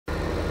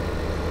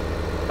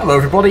Hello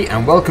everybody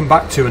and welcome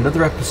back to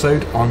another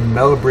episode on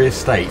Melbury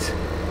Estate.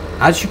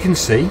 As you can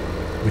see,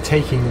 we're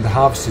taking the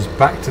harvesters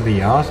back to the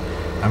yard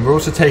and we're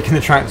also taking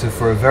the tractor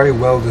for a very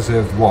well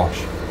deserved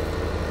wash.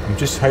 I'm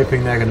just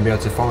hoping they're going to be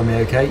able to follow me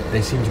okay.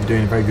 They seem to be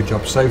doing a very good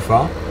job so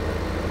far,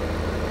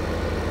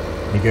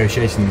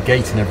 negotiating the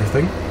gate and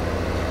everything.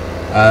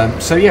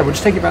 So yeah, we'll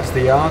just take it back to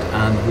the yard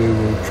and we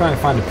will try and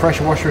find a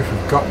pressure washer if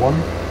we've got one.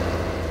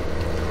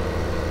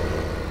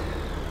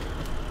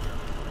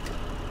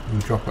 We'll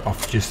drop it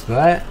off just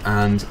there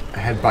and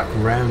head back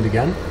round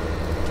again.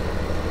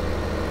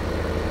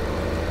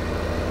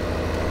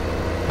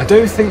 I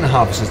don't think the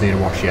harvesters need a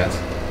wash yet.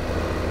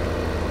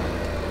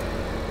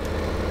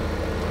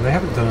 They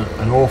haven't done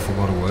an awful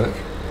lot of work.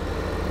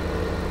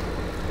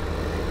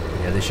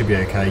 Yeah, they should be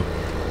okay.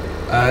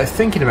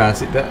 Thinking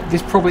about it,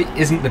 this probably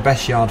isn't the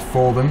best yard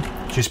for them,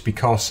 just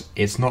because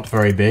it's not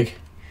very big.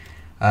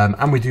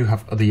 And we do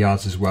have other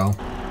yards as well.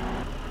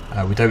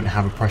 We don't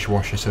have a pressure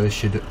washer, so this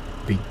should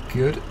be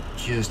good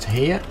just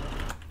here.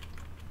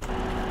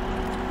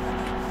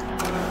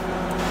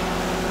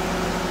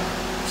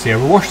 So yeah,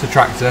 we'll wash the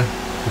tractor,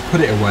 we'll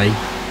put it away,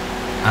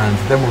 and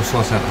then we'll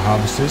sort out the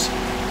harvesters.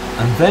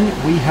 And then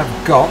we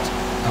have got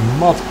a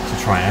mod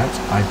to try out.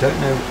 I don't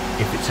know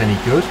if it's any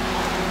good,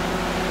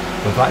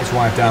 but that is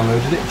why I've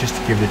downloaded it, just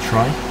to give it a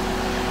try.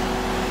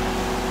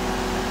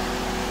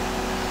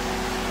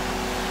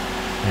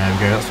 There we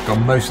go, that's got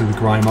most of the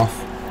grime off.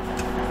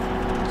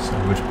 So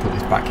we'll just put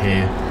this back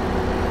here.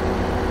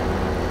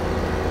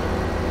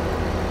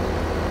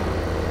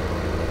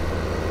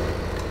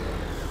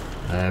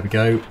 There we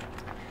go.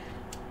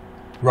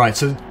 Right,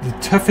 so the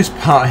toughest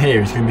part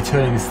here is going to be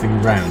turning this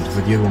thing round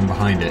with the other one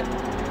behind it.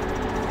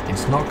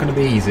 It's not going to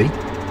be easy.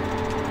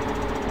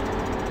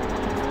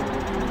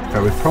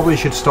 But we probably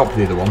should stop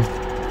the other one.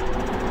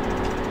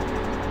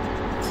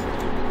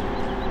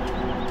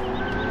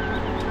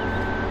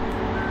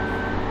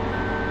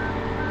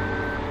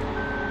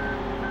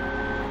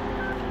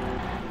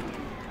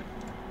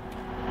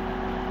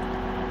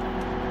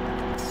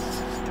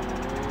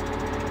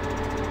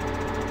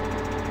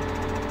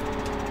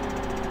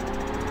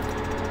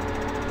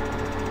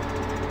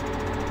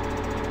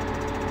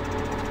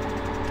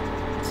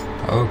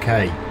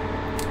 Okay,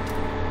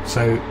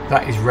 so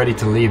that is ready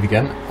to leave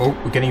again. Oh,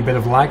 we're getting a bit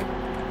of lag.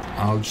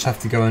 I'll just have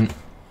to go and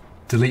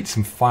delete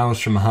some files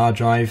from the hard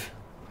drive.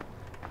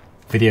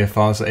 Video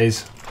files, that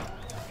is.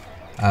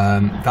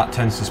 That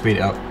tends to speed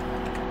it up.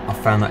 I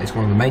found that it's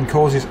one of the main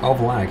causes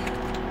of lag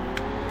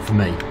for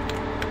me.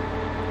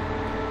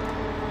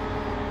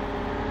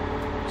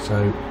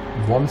 So,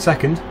 1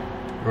 second.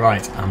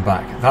 Right, I'm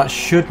back. That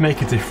should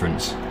make a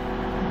difference.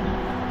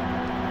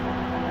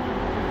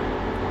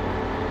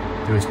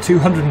 There was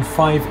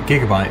 205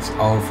 gigabytes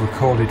of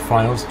recorded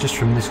files just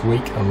from this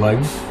week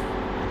alone,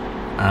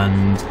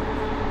 and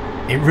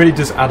it really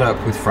does add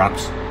up with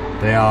fraps.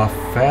 They are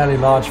fairly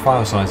large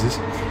file sizes.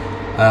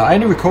 I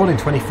only record in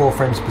 24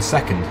 frames per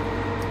second,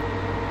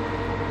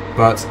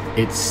 but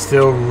it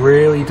still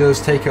really does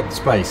take up the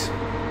space.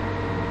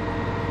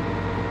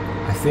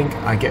 I think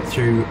I get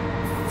through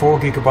 4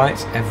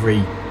 gigabytes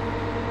every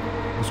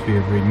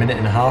minute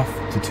and a half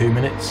to 2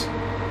 minutes.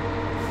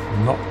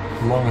 Not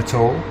long at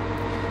all.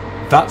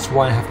 That's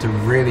why I have to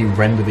really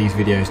render these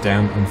videos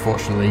down,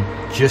 unfortunately,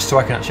 just so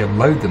I can actually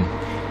upload them.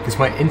 Because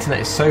my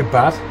internet is so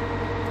bad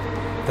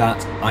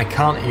that I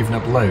can't even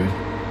upload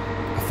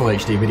a full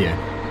HD video.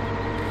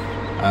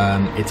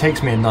 It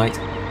takes me a night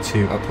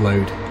to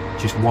upload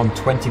just one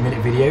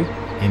 20-minute video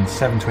in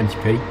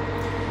 720p.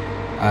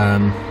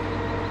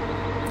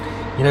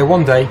 You know,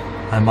 one day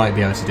I might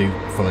be able to do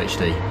full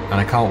HD, and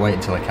I can't wait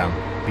until I can,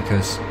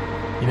 because,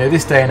 you know,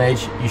 this day and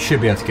age, you should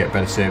be able to get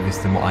better service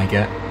than what I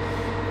get.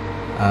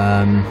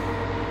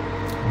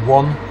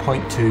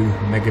 1.2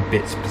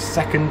 megabits per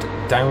second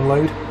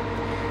download,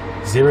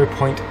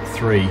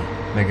 0.3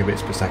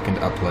 megabits per second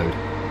upload.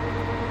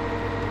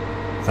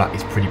 That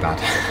is pretty bad,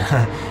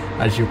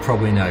 as you'll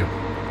probably know.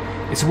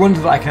 It's a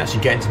wonder that I can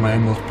actually get into my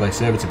own multiplayer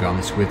server, to be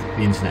honest, with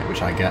the internet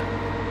which I get.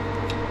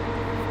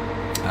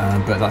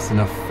 But that's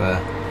enough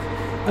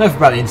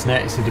about the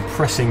internet. It's a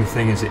depressing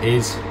thing as it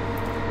is,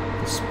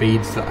 the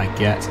speeds that I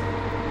get.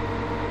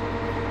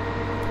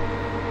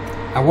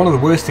 And one of the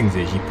worst things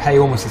is you pay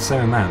almost the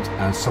same amount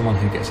as someone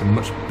who gets a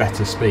much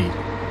better speed.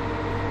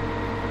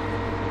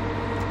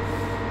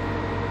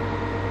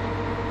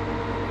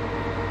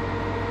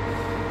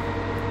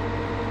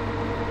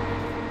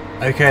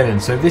 Okay then,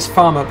 so this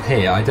farm up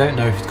here, I don't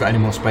know if it's got any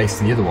more space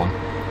than the other one.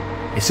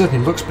 It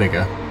certainly looks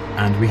bigger,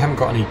 and we haven't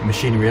got any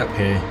machinery up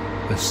here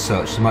as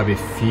such. There might be a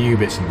few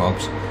bits and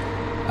bobs,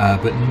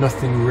 but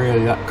nothing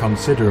really that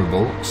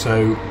considerable,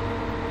 so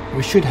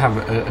we should have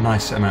a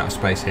nice amount of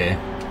space here.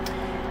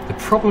 The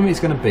problem is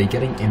going to be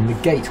getting in the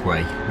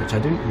gateway, which I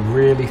didn't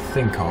really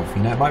think of.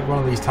 You know, it might be one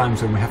of these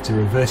times when we have to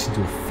reverse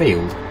into a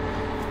field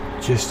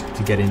just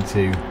to get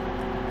into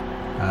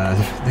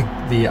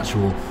the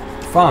actual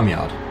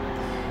farmyard.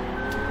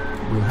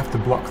 We'll have to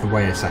block the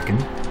way a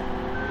second.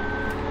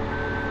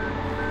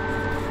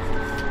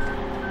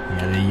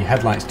 Yeah, the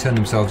headlights turn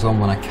themselves on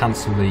when I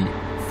cancel the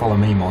follow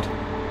me mod.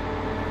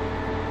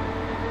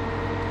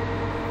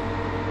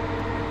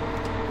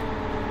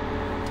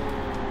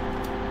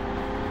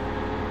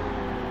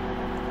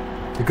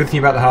 The good thing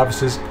about the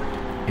harvesters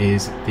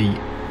is the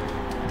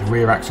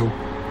rear axle,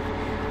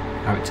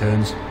 how it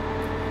turns.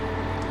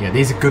 Yeah,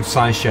 these are good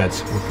sized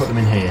sheds. We'll put them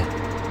in here.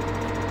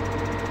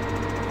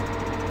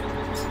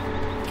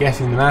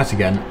 Getting them out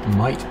again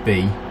might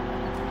be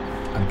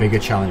a bigger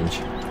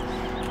challenge.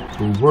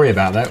 We'll worry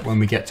about that when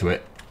we get to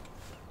it.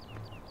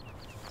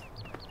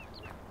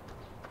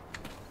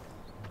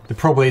 There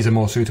probably is a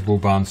more suitable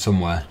barn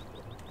somewhere.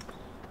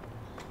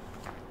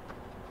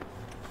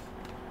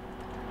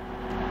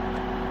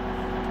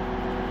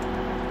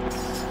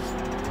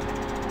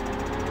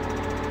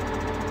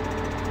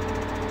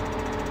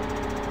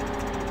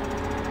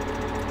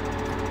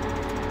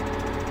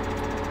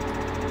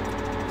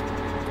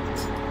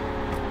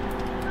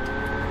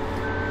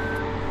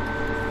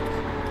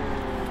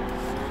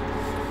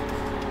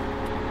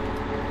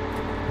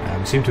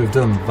 We seem to have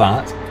done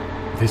that.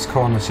 This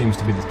corner seems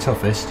to be the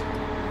toughest.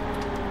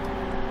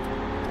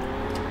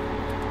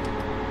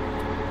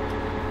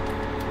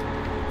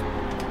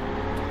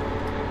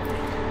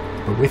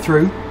 But we're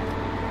through.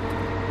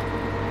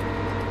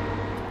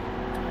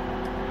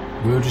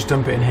 We'll just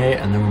dump it in here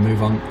and then we'll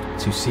move on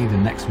to see the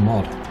next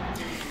mod.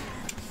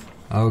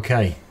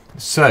 Okay,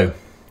 so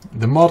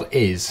the mod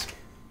is,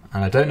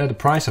 and I don't know the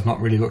price, I've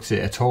not really looked at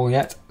it at all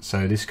yet,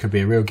 so this could be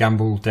a real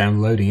gamble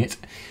downloading it.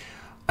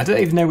 I don't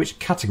even know which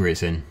category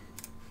it's in.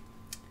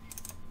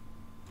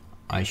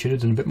 I should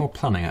have done a bit more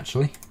planning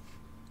actually.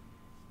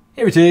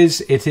 Here it is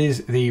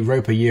the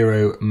Ropa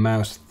Euro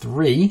Maus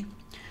 3.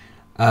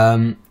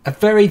 A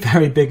very,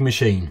 very big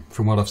machine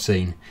from what I've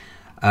seen.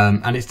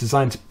 And it's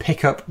designed to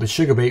pick up the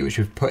sugar beet which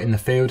we've put in the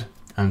field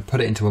and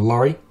put it into a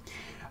lorry.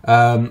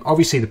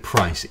 Obviously the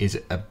price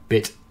is a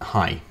bit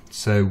high,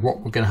 so what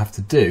we're going to have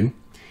to do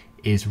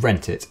is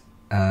rent it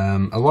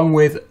along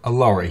with a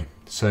lorry.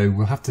 So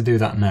we'll have to do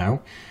that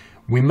now.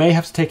 We may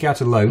have to take out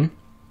a loan.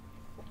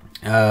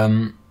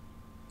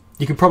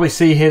 You can probably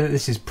see here that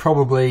this is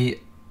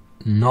probably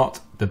not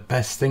the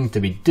best thing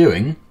to be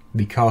doing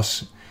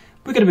because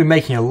we're going to be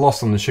making a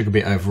loss on the sugar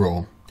beet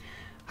overall.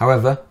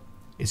 However,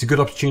 it's a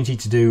good opportunity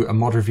to do a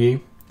mod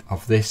review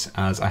of this,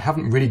 as I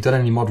haven't really done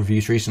any mod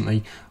reviews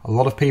recently. A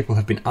lot of people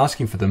have been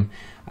asking for them,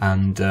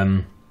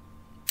 and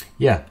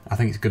yeah, I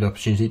think it's a good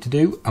opportunity to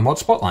do a mod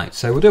spotlight.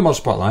 So we'll do a mod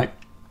spotlight.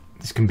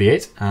 This can be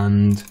it,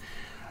 and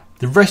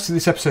the rest of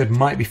this episode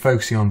might be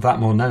focusing on that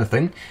more than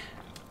anything.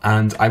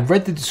 And I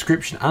read the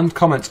description and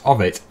comments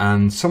of it,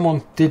 and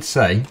someone did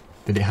say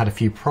that it had a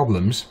few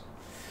problems.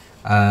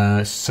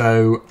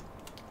 So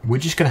we're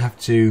just going to have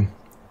to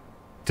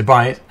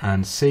buy it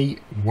and see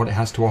what it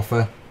has to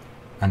offer,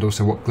 and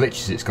also what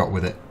glitches it's got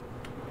with it.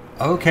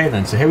 Okay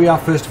then, so here we are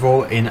first of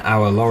all in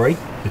our lorry,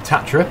 the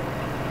Tatra.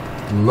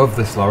 Love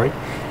this lorry.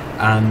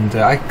 And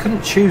I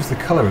couldn't choose the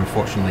colour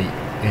unfortunately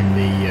in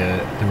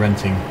the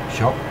renting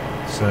shop,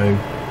 so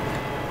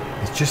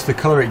it's just the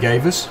colour it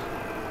gave us.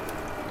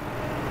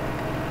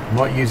 I've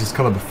not used this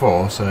colour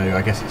before, so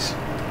I guess it's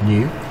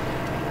new.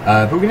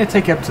 But we're going to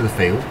take it up to the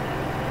field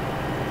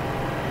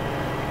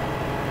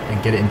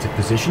and get it into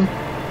position.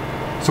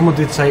 Someone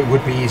did say it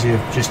would be easier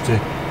just to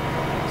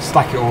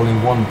stack it all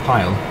in one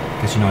pile,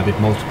 because you know I did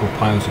multiple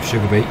piles of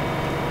sugar beet.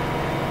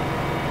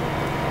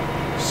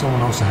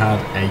 Someone also had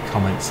a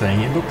comment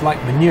saying it looked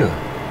like manure.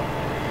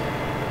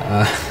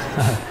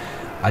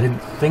 I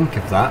didn't think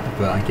of that,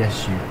 but I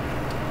guess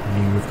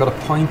you've got a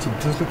point. It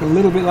does look a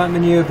little bit like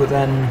manure, but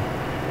then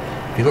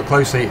if you look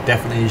closely, it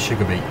definitely is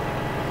sugar beet.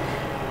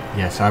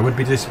 Yes, I would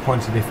be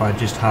disappointed if I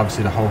just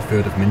harvested a whole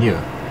field of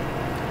manure.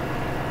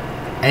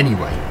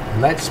 Anyway,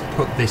 let's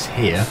put this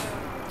here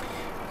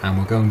and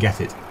we'll go and get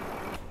it.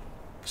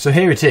 So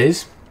here it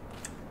is,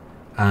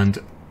 and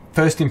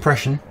first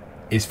impression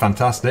is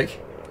fantastic.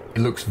 It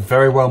looks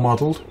very well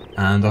modelled,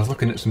 and I was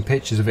looking at some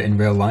pictures of it in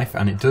real life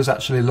and it does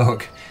actually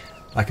look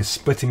like a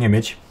splitting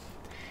image.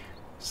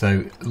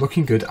 So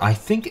looking good. I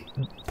think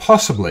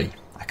possibly,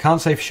 I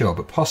can't say for sure,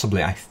 but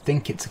possibly I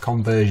think it's a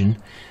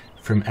conversion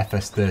from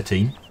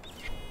FS13.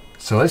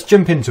 So let's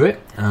jump into it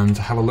and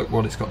have a look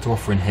what it's got to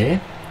offer in here.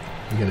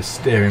 We get a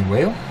steering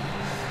wheel,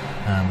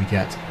 and we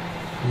get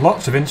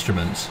lots of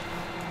instruments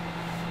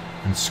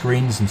and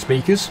screens and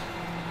speakers.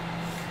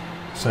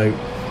 So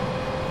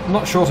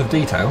not short of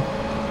detail.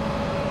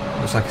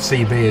 Looks like a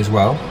CB as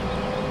well,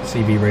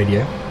 CB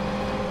radio,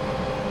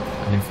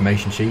 and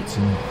information sheets,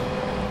 and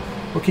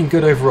looking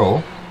good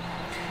overall.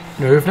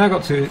 You know, we've now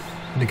got to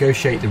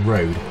negotiate the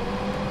road.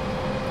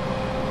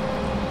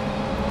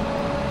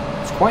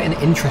 It's quite an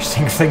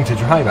interesting thing to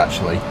drive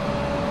actually.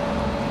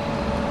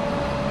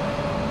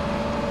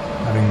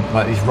 Having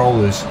like these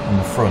rollers on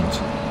the front,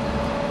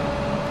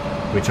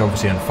 which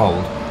obviously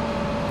unfold.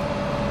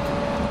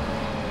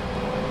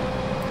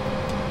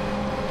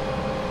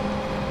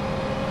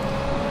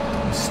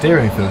 The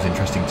steering feels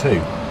interesting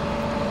too.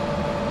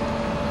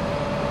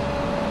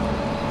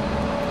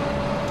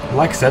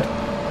 Like I said,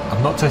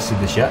 I've not tested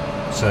this yet,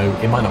 so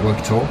it might not work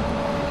at all.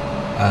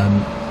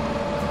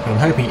 But I'm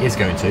hoping it is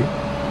going to.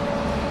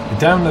 The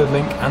download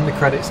link and the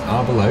credits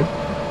are below,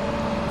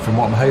 from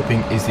what I'm hoping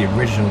is the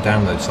original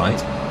download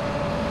site.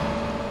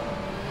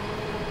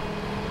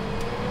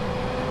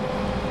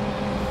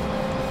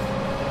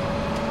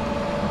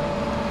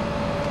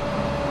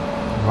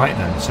 Right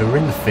then, so we're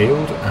in the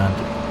field,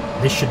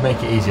 and this should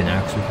make it easier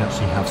now because we can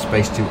actually have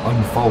space to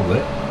unfold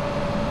it.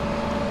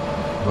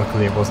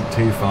 Luckily it wasn't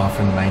too far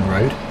from the main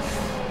road.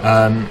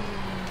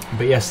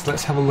 But yes,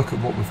 let's have a look at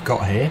what we've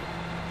got here.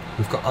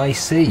 We've got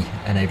IC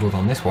enabled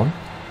on this one,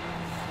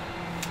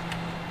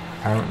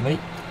 apparently.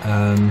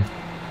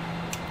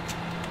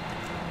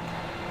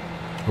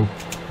 Oh,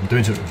 I'm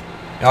doing something.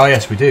 Oh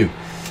yes, we do.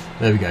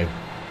 There we go.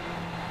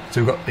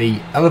 So we've got the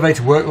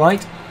elevator work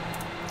light.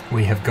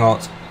 We have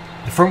got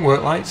the front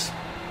work lights,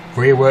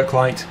 rear work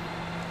light,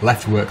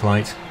 left work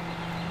light,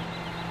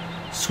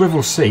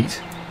 swivel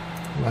seat.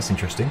 Well, that's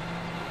interesting.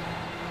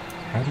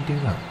 How do you do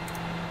that?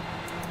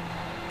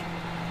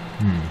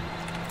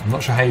 I'm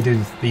not sure how you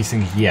do these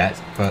things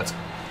yet, but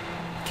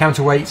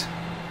counterweight,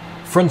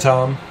 front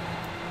arm,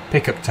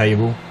 pickup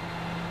table,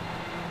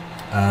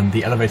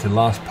 the elevator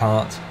last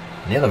part,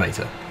 and the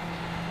elevator.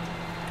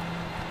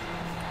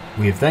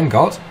 We have then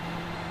got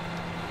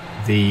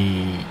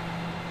the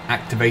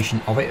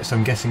activation of it, so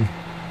I'm guessing,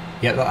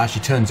 yeah, that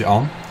actually turns it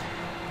on.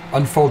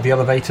 Unfold the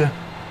elevator,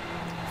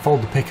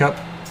 fold the pickup,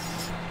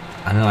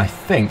 and then I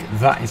think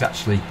that is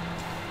actually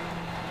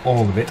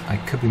all of it. I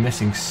could be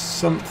missing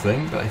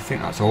something, but I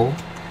think that's all.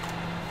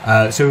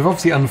 So we've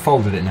obviously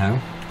unfolded it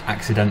now,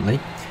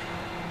 accidentally.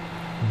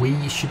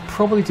 We should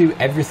probably do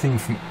everything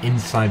from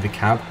inside the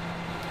cab.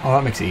 Oh,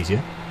 that makes it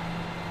easier.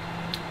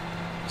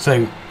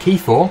 So key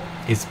 4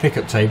 is the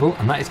pickup table,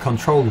 and that is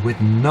controlled with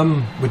the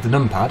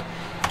numpad,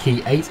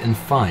 key 8 and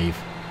 5.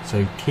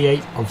 So key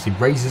 8 obviously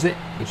raises it,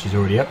 which is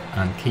already up,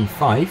 and key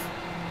 5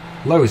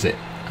 lowers it,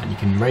 and you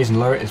can raise and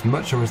lower it as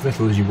much or as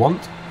little as you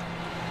want.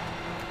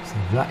 So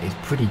that is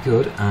pretty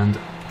good. And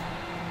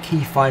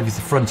key 5 is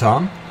the front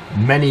arm.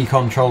 Many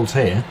controls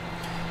here.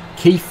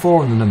 Key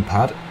 4 on the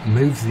numpad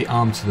moves the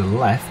arm to the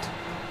left.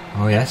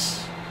 Oh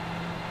yes.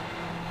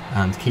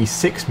 And key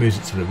 6 moves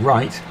it to the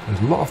right. There's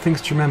a lot of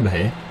things to remember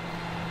here.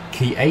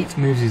 Key 8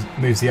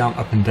 moves the arm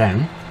up and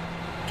down.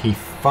 Key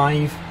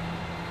 5...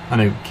 Oh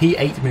no, key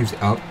 8 moves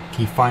it up.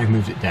 Key 5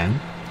 moves it down.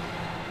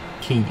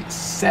 Key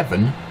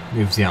 7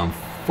 moves the arm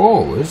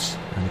forwards.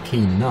 And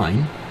key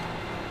 9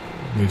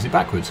 moves it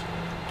backwards.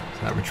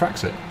 So that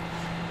retracts it.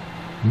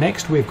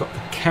 Next we've got the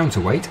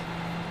counterweight.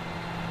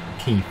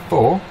 Key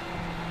 4.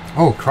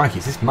 Oh crikey,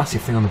 it's this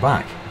massive thing on the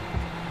back.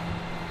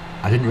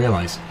 I didn't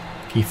realise.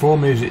 Key 4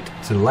 moves it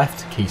to the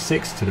left, key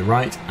 6 to the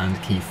right,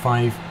 and key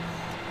 5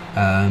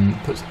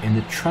 puts it in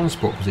the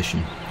transport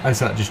position. Oh,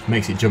 so that just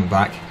makes it jump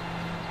back.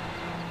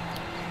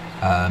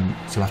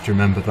 So we'll have to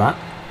remember that.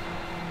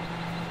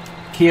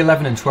 Key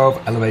 11 and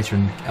 12, elevator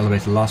and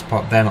elevator last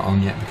part, they're not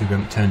on yet because we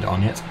haven't turned it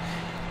on yet.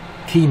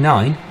 Key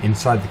 9,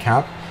 inside the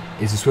cab,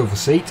 is the swivel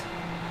seat.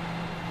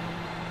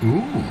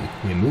 Ooh,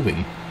 we're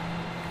moving.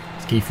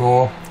 It's key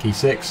 4, key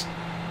 6,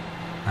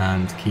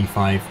 and key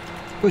 5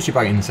 puts you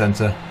back in the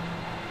centre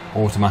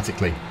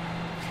automatically.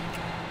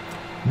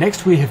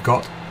 Next we have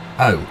got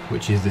O,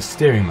 which is the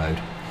steering mode.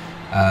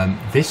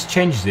 This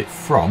changes it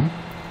from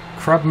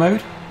crab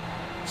mode,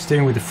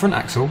 steering with the front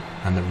axle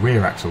and the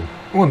rear axle,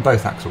 or on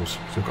both axles.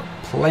 So we've got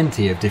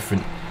plenty of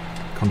different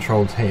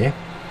controls here.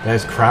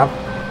 There's crab,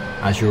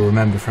 as you'll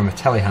remember from a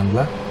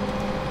telehandler.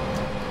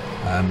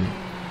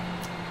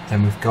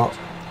 Then we've got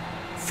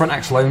front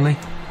axle only.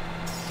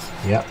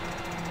 Yep.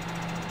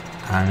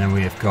 And then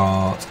we have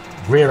got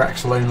rear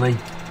axle only.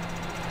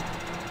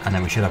 And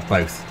then we should have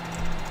both.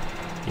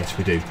 Yes,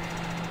 we do.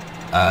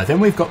 Then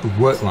we've got the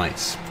work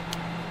lights.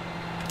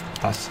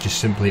 That's just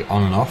simply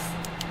on and off.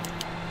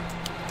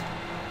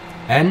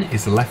 N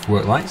is the left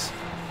work lights.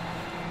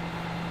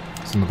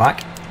 It's on the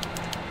back.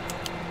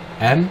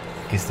 M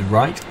is the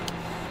right.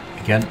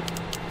 Again,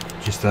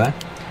 just there.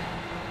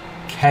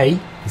 K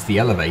is the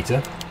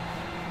elevator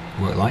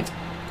work light.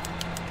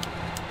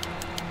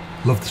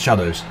 Love the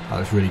shadows. That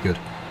was really good.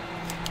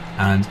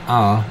 And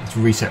R is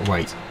reset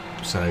weight.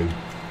 So,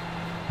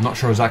 not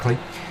sure exactly,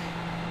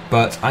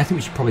 but I think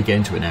we should probably get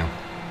into it now.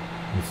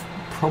 We've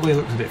probably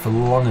looked at it for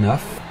long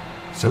enough.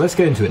 So let's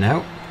get into it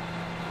now.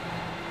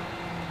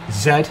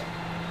 Z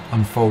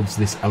unfolds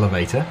this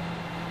elevator.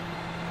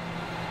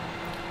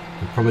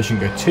 We probably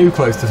shouldn't go too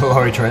close to the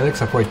lorry trailer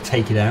because I'll probably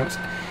take it out.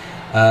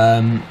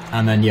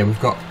 And then yeah, we've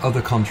got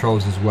other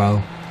controls as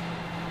well.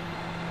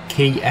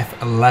 Key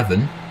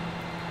F11.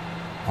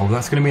 Oh,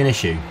 that's going to be an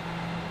issue.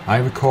 I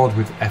record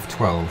with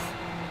F12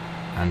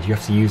 and you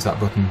have to use that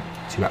button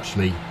to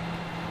actually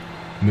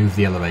move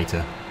the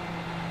elevator.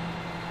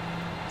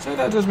 So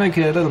that does make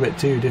it a little bit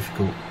too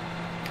difficult.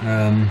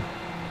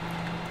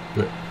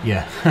 But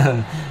yeah,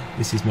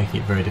 this is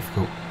making it very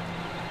difficult.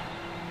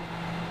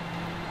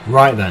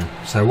 Right then,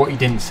 so what you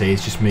didn't see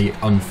is just me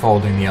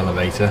unfolding the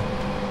elevator,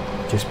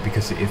 just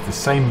because it is the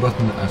same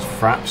button as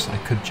Fraps. I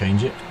could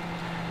change it,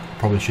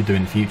 probably should do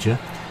in the future.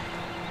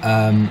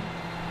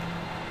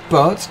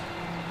 But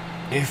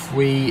if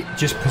we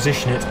just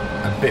position it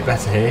a bit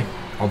better here,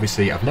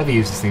 obviously I've never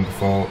used this thing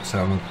before, so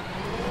I'm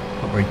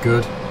not very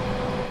good.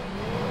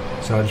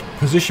 So I just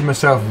position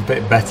myself a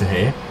bit better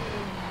here,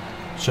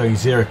 showing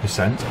 0%.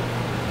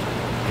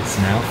 It's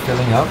now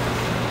filling up.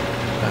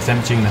 That's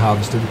emptying the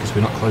harvester because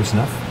we're not close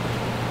enough.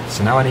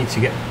 So now I need to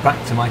get back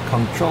to my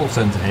control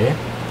centre here,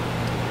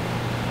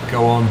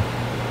 go on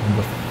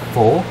number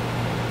 4,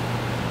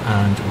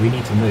 and we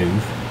need to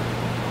move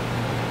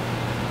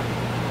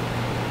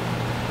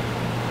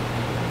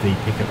the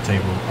pickup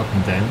table up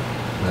and down.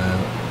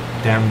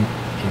 Down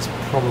is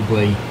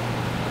probably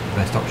the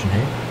best option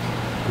here.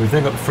 We've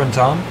then got the front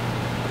arm,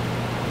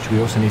 which we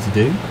also need to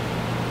do.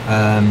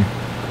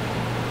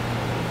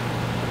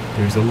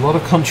 There's a lot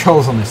of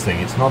controls on this thing,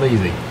 it's not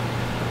easy.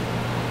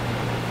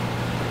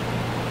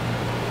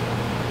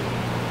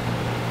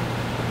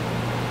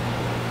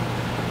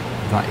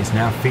 That is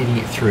now feeding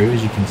it through,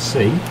 as you can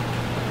see.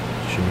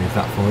 Should move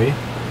that for you.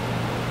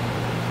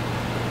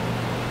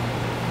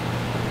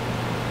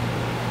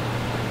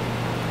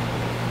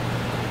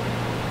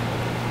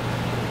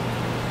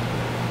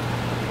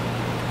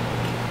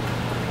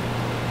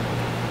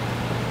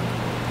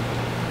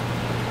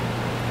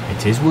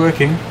 It is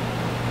working.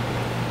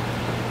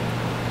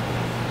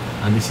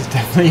 And this is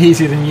definitely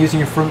easier than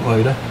using a front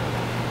loader.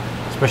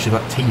 Especially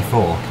that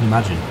T4, can you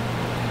imagine?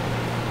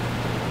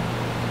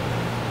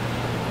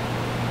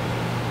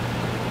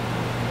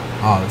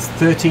 Ah, that's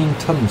 13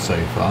 tons so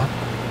far.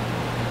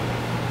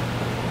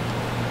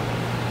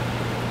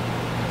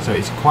 So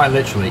it's quite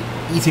literally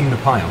eating the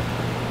pile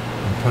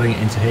and putting it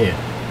into here.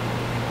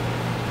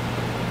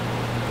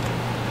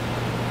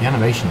 The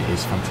animation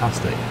is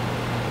fantastic.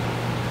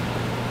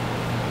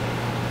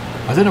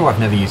 I don't know why I've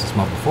never used this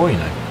mod before, you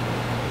know.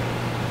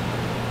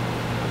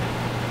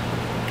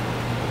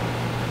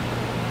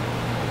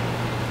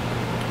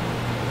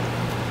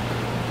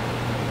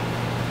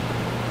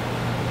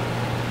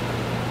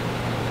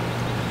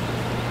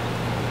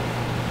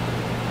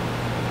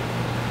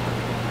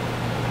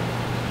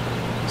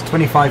 It's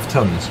 25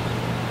 tons.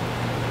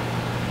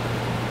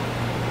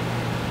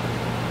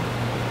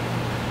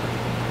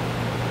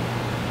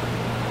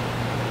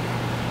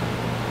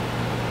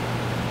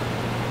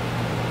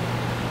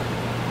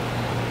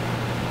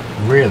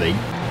 Really,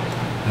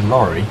 the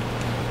lorry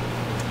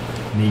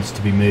needs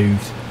to be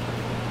moved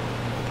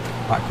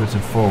backwards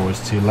and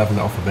forwards to level it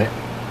off a bit.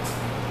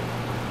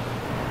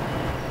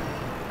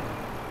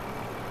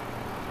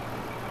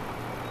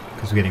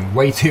 Because we're getting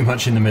way too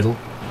much in the middle.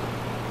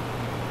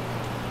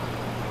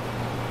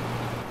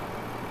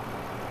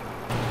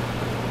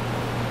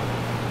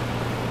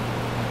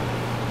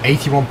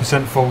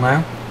 %81 full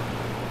now.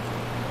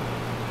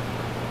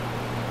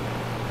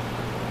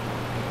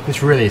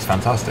 This really is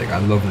fantastic. I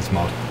love this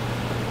mod.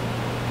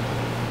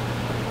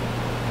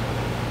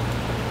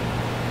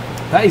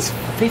 That is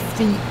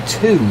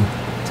 52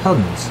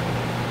 tons,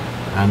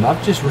 and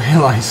I've just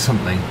realised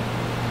something.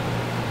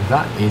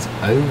 That is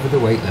over the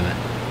weight limit.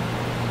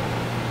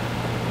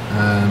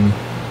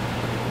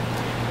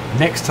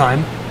 Next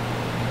time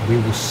we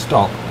will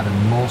stop at a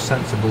more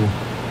sensible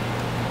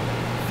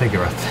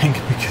figure, I think,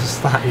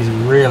 because that is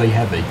really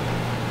heavy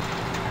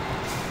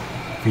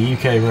for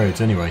UK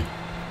roads anyway.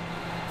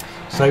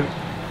 So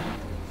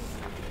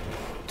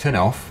turn it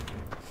off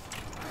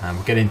and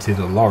we'll get into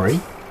the lorry.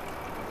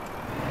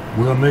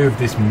 We'll move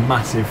this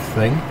massive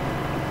thing,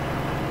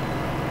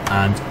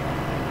 and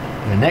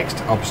the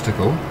next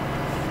obstacle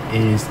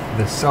is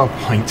the sell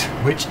point,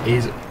 which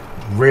is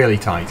really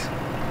tight.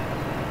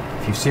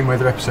 If you've seen my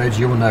other episodes,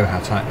 you will know how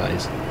tight that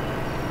is.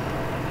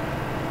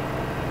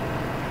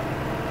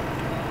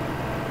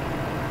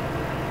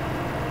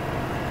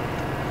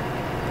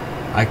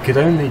 I could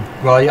only,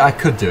 well, I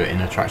could do it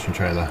in a traction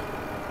trailer,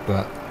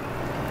 but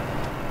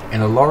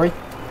in a lorry,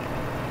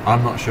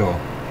 I'm not sure.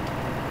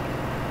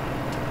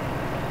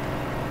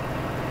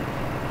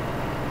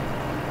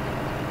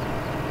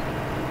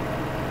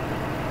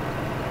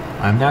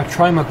 I'm now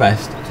trying my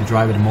best to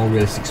drive at a more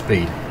realistic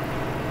speed.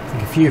 I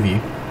think a few of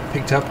you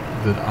picked up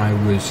that I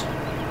was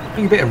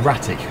being a bit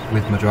erratic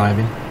with my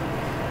driving,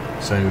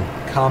 so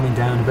calming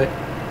down a bit.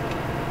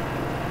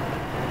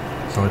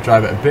 So I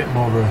drive at a bit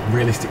more of a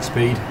realistic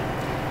speed.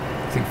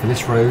 I think for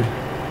this road,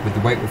 with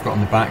the weight we've got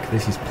on the back,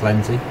 this is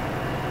plenty.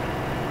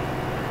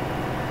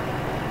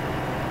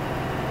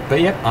 But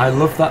yep, I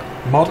love that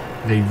mod,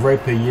 the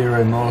Ropa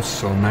Euro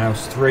Maus or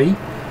Maus 3.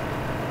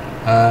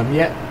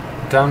 Yeah,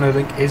 download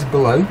link is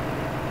below.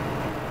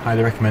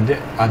 Highly recommend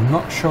it. I'm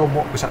not sure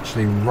what was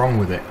actually wrong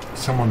with it.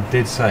 Someone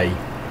did say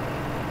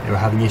they were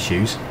having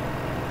issues.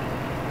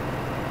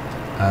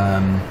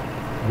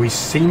 We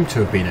seem to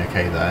have been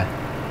okay there,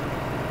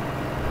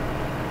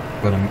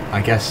 but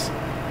I guess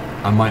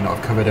I might not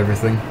have covered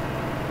everything.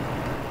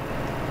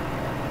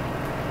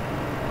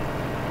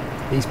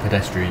 These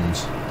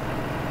pedestrians.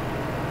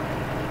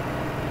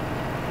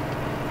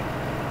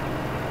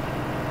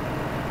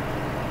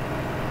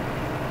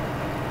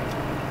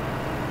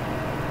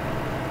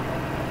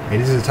 It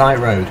is a tight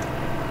road.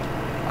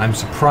 I'm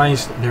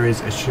surprised there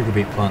is a sugar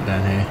beet plant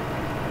down here.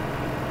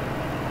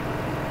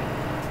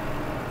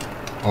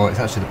 Oh, it's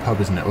actually the pub,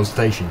 isn't it? Or the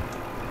station.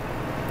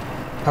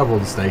 pub or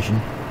the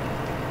station.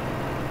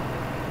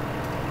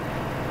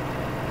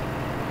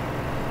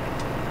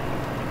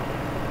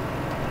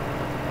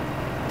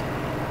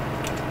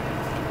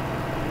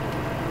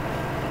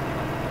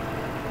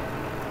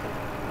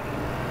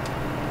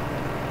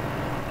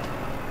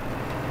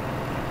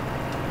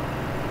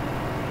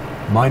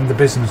 Mind the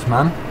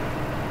businessman.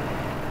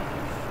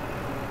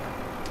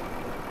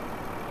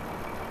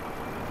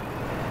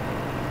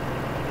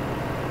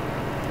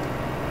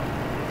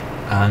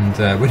 And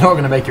we're not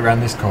going to make it around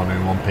this corner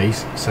in one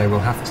piece, so we'll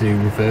have to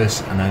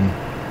reverse and then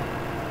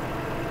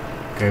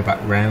go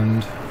back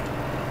round.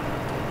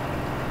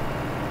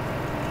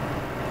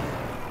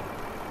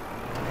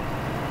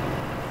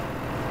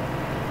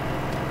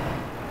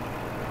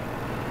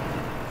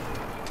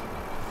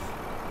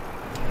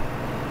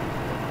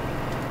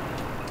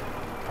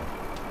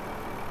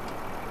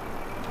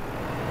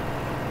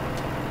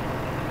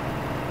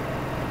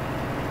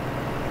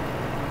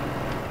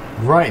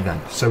 Right then,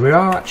 so we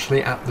are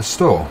actually at the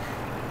store,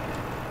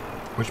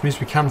 which means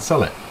we can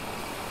sell it,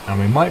 and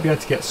we might be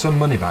able to get some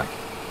money back.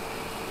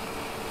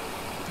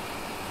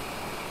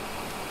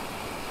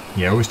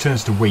 Yeah, it always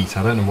turns to wheat,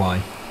 I don't know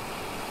why.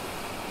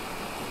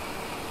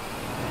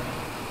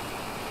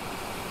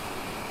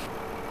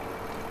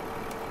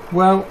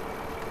 Well,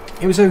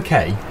 it was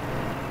okay.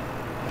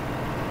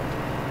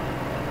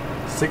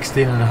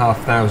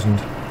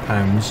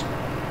 £16,500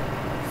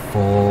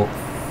 for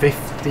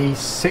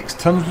 56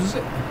 tonnes, was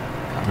it?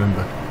 Can't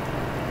remember.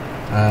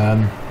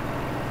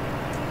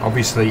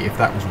 Obviously, if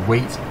that was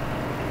wheat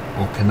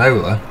or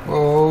canola,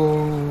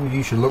 oh,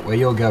 you should look where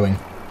you're going.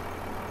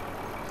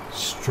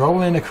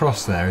 Strolling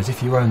across there as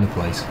if you own the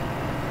place.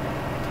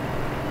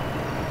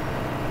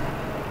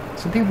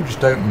 Some people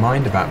just don't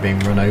mind about being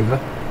run over.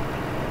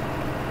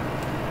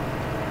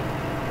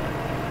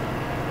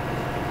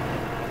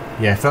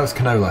 Yeah, if that was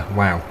canola,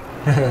 wow.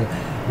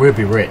 We'd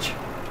be rich.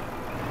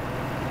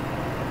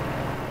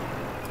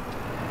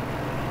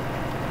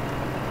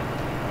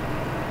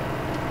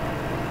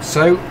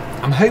 So,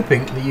 I'm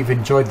hoping that you've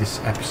enjoyed this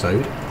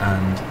episode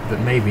and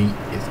that maybe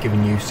it's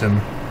given you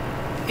some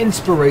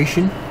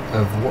inspiration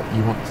of what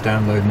you want to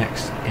download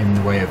next in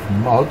the way of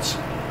mods.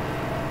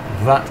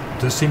 That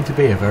does seem to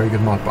be a very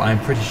good mod, but I'm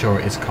pretty sure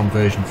it is a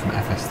conversion from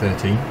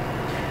FS13.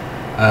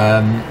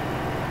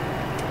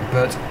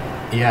 But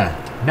yeah,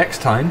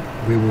 next time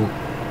we will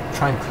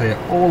try and clear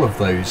all of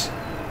those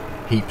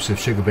heaps of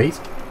sugar beet.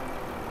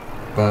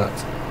 But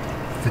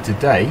for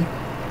today,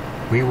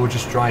 we will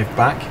just drive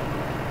back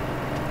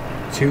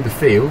to the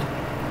field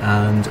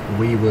and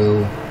we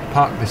will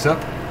park this up.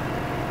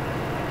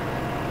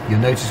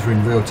 You'll notice we're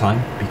in real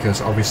time because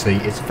obviously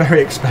it's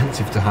very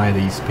expensive to hire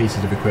these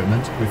pieces of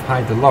equipment. We've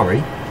hired the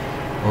lorry,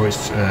 or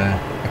it's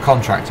a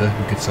contractor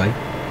we could say,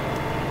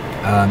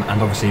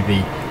 and obviously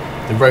the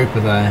roper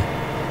there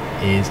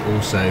is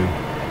also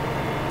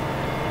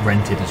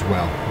rented as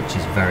well, which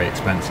is very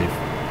expensive.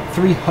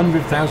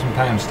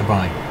 £300,000 to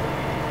buy.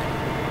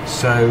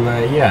 So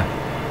yeah,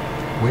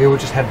 we will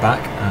just head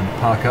back and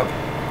park up,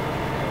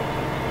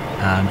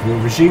 and we'll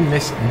resume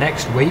this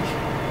next week.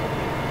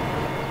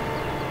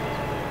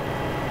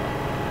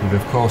 We've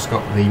of course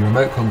got the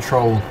remote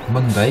control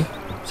Monday,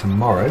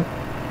 tomorrow.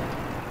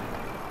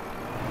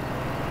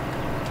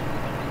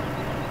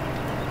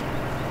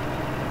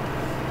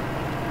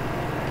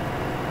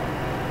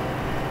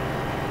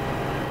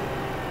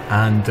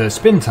 And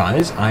spin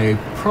tyres, I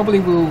probably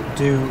will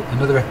do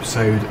another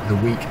episode the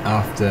week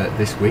after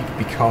this week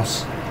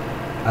because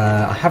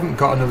I haven't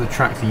got another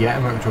tractor yet,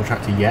 a remote control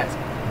tractor yet.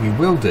 We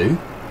will do,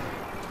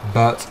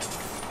 but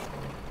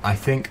I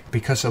think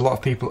because a lot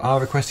of people are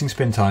requesting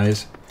spin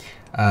tyres,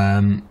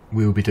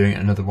 we will be doing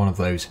another one of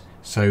those.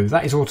 So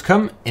that is all to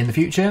come in the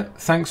future.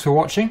 Thanks for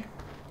watching,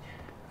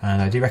 and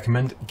I do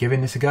recommend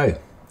giving this a go.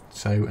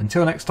 So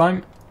until next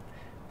time,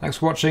 thanks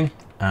for watching,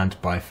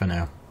 and bye for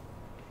now.